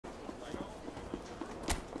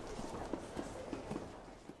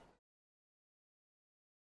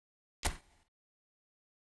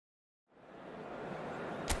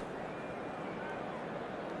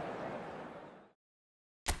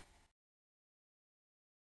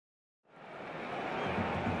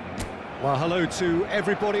Well, hello to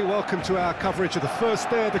everybody. Welcome to our coverage of the first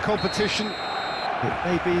day of the competition. It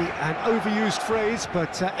may be an overused phrase,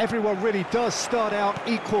 but everyone really does start out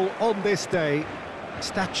equal on this day.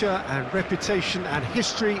 Stature and reputation and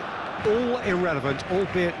history, all irrelevant,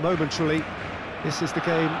 albeit momentarily. This is the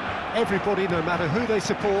game everybody, no matter who they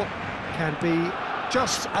support, can be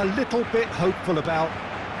just a little bit hopeful about.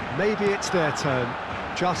 Maybe it's their turn,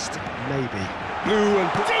 just maybe. Blue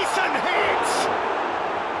and Decent hit!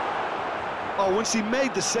 oh, once he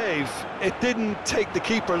made the save, it didn't take the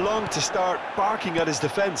keeper long to start barking at his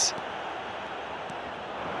defence.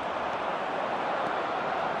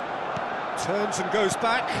 Turns and goes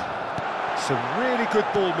back. Some really good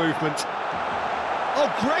ball movement. Oh,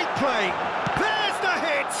 great play! There's the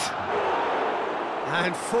hit!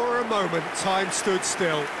 And for a moment, time stood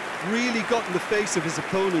still. Really got in the face of his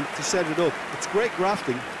opponent to set it up. It's great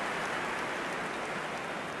grafting.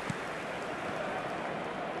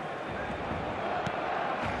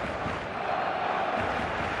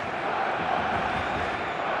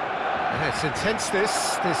 It's intense,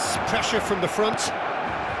 this pressure from the front.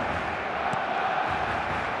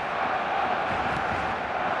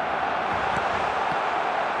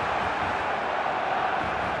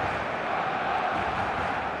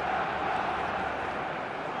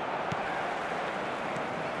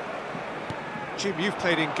 Jim, you've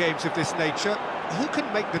played in games of this nature. Who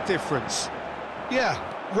can make the difference? Yeah,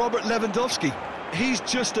 Robert Lewandowski. He's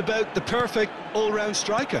just about the perfect all-round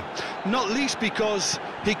striker. Not least because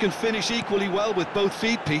he can finish equally well with both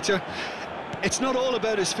feet, Peter. It's not all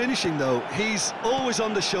about his finishing, though. He's always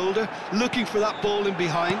on the shoulder, looking for that ball in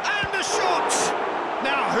behind. And the shot!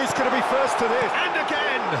 Now, who's going to be first to this? And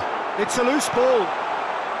again! It's a loose ball.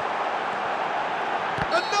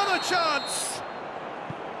 Another chance!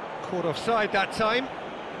 Caught offside that time.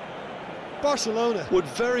 Barcelona would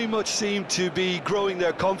very much seem to be growing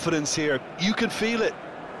their confidence here. You can feel it.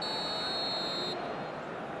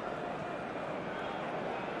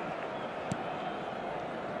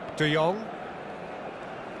 De Jong.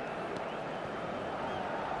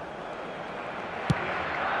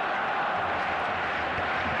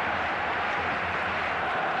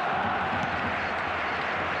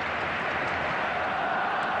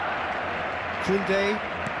 Koundé.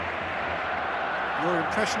 Your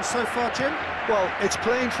impression so far, Jim? Well, it's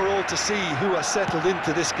plain for all to see who has settled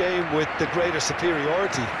into this game with the greater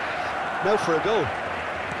superiority. Now for a goal.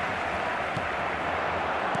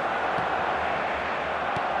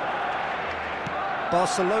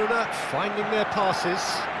 Barcelona finding their passes.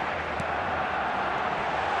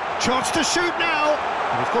 Chance to shoot now!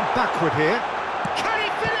 And he's gone backward here. Can he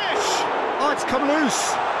finish? Oh, it's come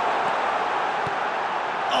loose.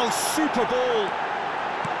 Oh, super ball.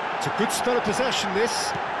 It's a good spell of possession,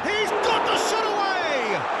 this. He's got the shot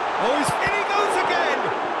away! Oh, in he goes again!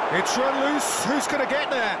 It's run loose. Who's going to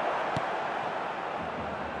get there?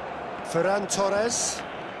 Ferran Torres.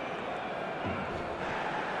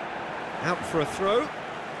 Out for a throw.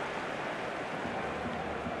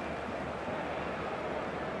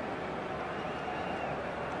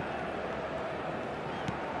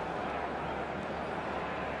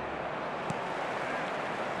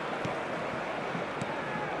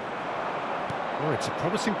 Oh, it's a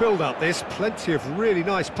promising build-up, this. Plenty of really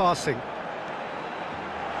nice passing.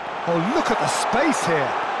 Oh, look at the space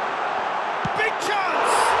here. Big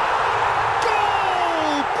chance!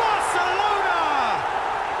 Goal! Barcelona!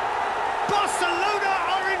 Barcelona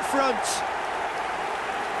are in front.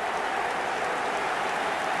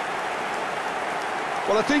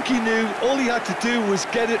 Well, I think he knew all he had to do was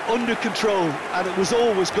get it under control, and it was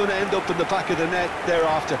always going to end up in the back of the net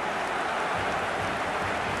thereafter.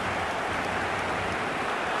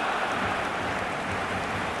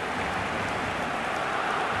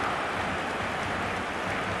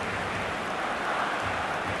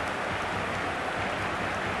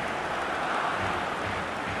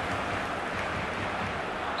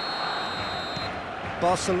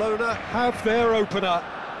 Barcelona have their opener.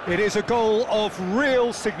 It is a goal of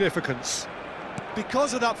real significance.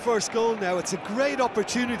 Because of that first goal now, it's a great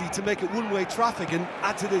opportunity to make it one-way traffic and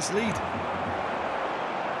add to this lead.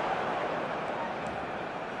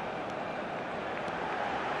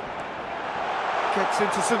 Gets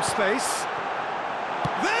into some space.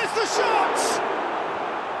 There's the shot!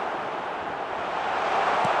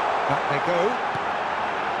 Back they go.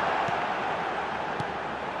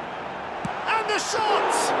 And the shot!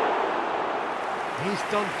 He's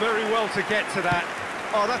done very well to get to that.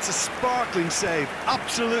 Oh, that's a sparkling save.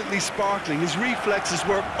 Absolutely sparkling. His reflexes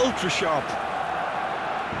were ultra-sharp.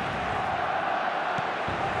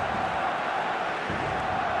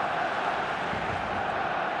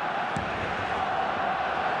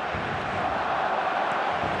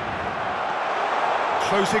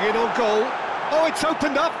 Closing in on goal. Oh, it's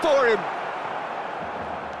opened up for him.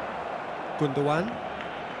 Gundogan.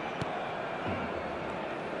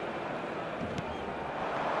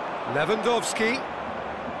 Lewandowski.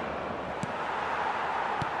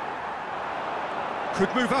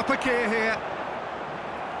 Could move up a gear here.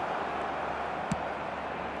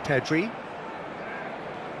 Pedri.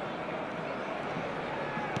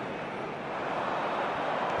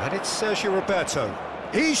 And it's Sergio Roberto.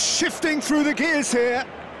 He's shifting through the gears here.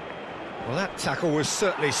 Well, that tackle was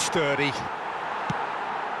certainly sturdy.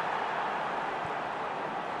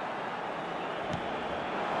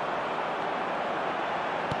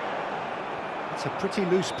 It's a pretty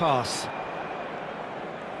loose pass.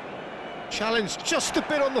 Challenge just a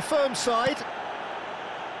bit on the firm side.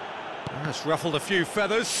 That's ruffled a few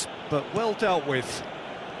feathers, but well dealt with.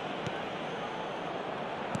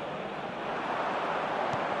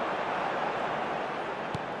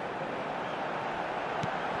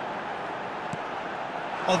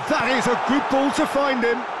 Oh, that is a good ball to find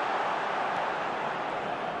him.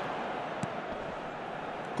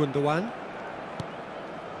 Gundogan.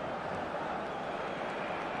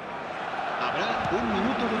 Habrá un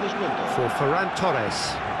minuto de descuento. For Ferran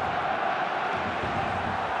Torres.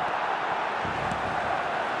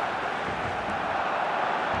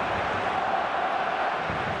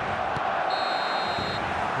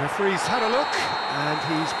 Referee's had a look, and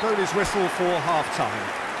he's blown his whistle for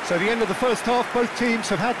half-time. So the end of the first half, both teams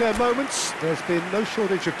have had their moments. There's been no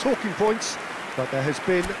shortage of talking points, but there has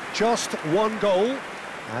been just one goal,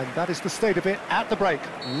 and that is the state of it at the break,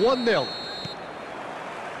 1-0.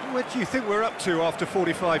 What do you think we're up to after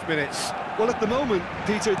 45 minutes? Well, at the moment,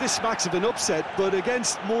 Peter, this smacks of an upset, but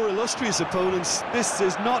against more illustrious opponents, this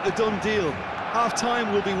is not a done deal.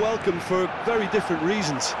 Half-time will be welcome for very different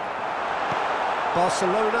reasons.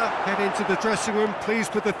 Barcelona head into the dressing room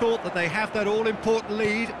pleased with the thought that they have that all-important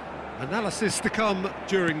lead. Analysis to come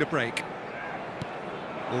during the break.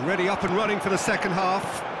 Already up and running for the second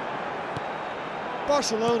half.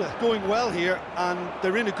 Barcelona going well here, and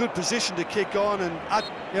they're in a good position to kick on. And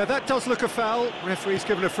yeah, that does look a foul. Referee's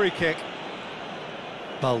given a free kick.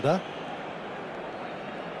 Balda.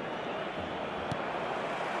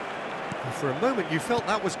 And for a moment you felt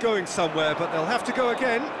that was going somewhere, but they'll have to go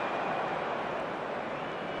again.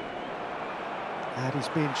 And he's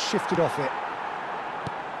being shifted off it.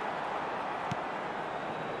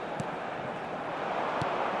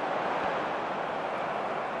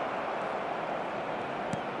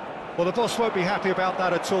 Well, the boss won't be happy about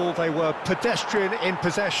that at all. They were pedestrian in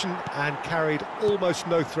possession and carried almost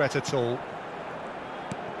no threat at all.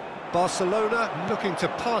 Barcelona looking to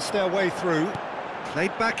pass their way through.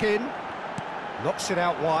 Played back in. Knocks it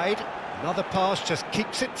out wide. Another pass just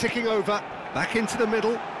keeps it ticking over. Back into the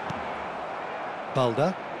middle.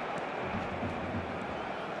 Balda.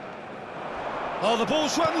 Oh, the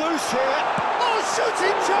ball's run loose here. Oh,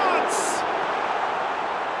 shooting chance!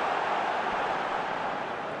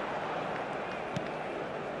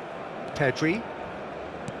 Pedri.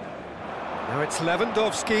 Now it's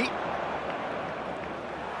Lewandowski.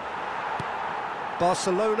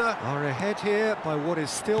 Barcelona are ahead here by what is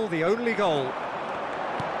still the only goal.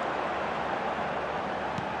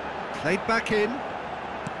 Played back in.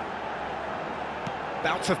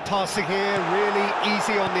 Bout of passing here, really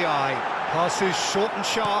easy on the eye. Passes short and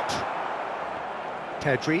sharp.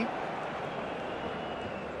 Pedri.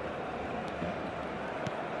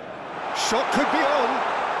 Shot could be on.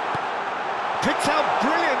 Picked out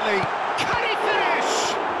brilliantly. Can he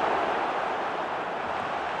finish?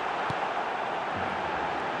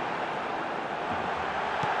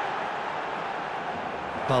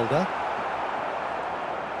 Balda.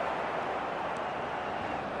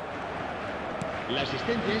 La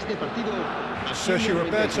asistencia a este partido. Sergio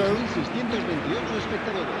Roberto. 628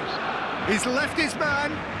 espectadores. He's left his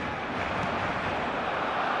man.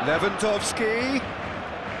 Lewandowski.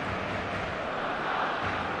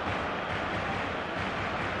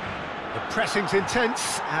 The pressing's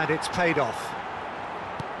intense, and it's paid off.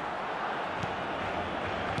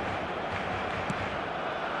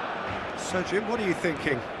 So, Jim, what are you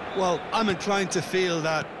thinking? Well, I'm inclined to feel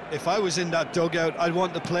that if I was in that dugout, I'd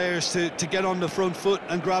want the players to get on the front foot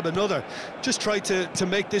and grab another. Just try to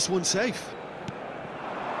make this one safe.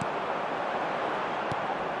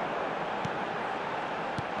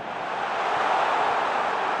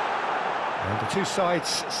 And the two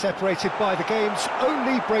sides separated by the game's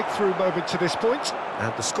only breakthrough moment to this point,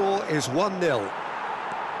 and the score is 1-0.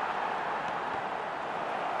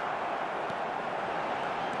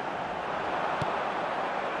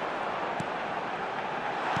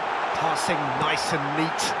 Passing nice and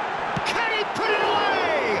neat. Can he put it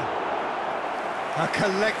away? A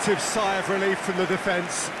collective sigh of relief from the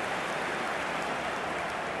defence.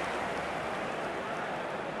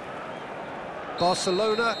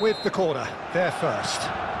 Barcelona with the corner, they're first.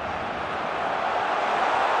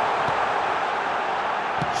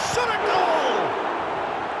 Shot a goal!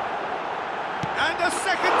 And a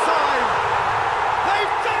second time!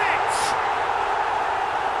 They've done it!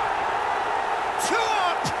 2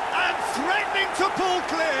 up and threatening to pull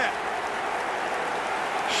clear!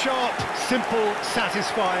 Sharp, simple,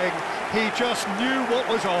 satisfying. He just knew what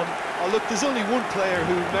was on. Oh, look, there's only one player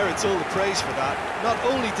who merits all the praise for that. Not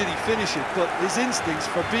only did he finish it, but his instincts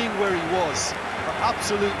for being where he was are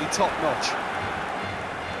absolutely top-notch.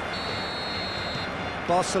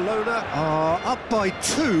 Barcelona are up by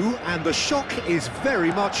 2, and the shock is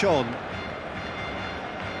very much on.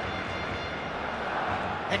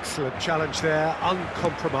 Excellent challenge there,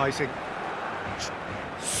 uncompromising.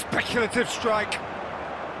 Speculative strike.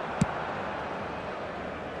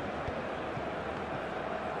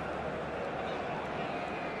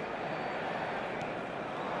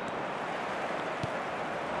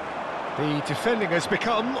 The defending has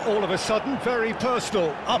become, all of a sudden, very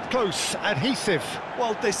personal, up close, adhesive.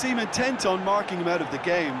 Well, they seem intent on marking him out of the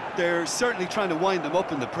game. They're certainly trying to wind them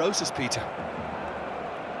up in the process, Peter.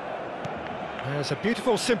 There's a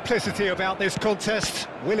beautiful simplicity about this contest.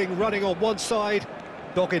 Willing running on one side,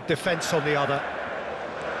 dogged defence on the other.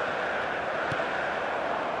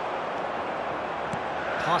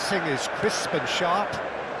 Passing is crisp and sharp.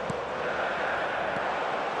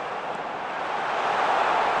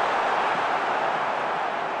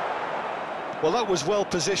 Well, that was well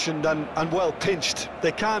positioned and well pinched.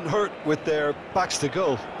 They can't hurt with their backs to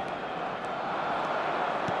goal.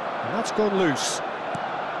 And that's gone loose.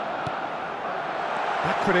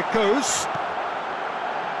 Backward it goes.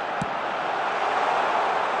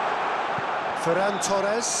 Ferran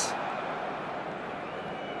Torres.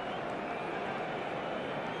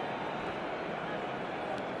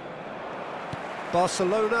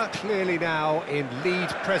 Barcelona clearly now in lead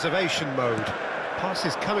preservation mode.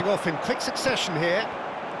 Passes coming off in quick succession here.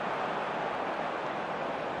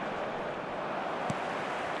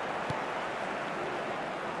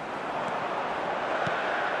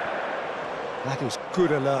 That is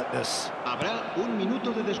good alertness. Habrá un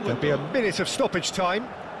minuto de descuento. There'll be a minute of stoppage time.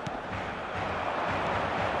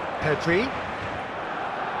 Pedri.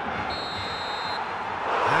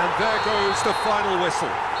 And there goes the final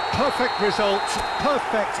whistle. Perfect result,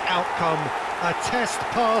 perfect outcome. A test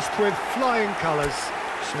passed with flying colours.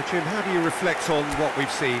 So, Jim, how do you reflect on what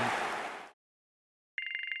we've seen?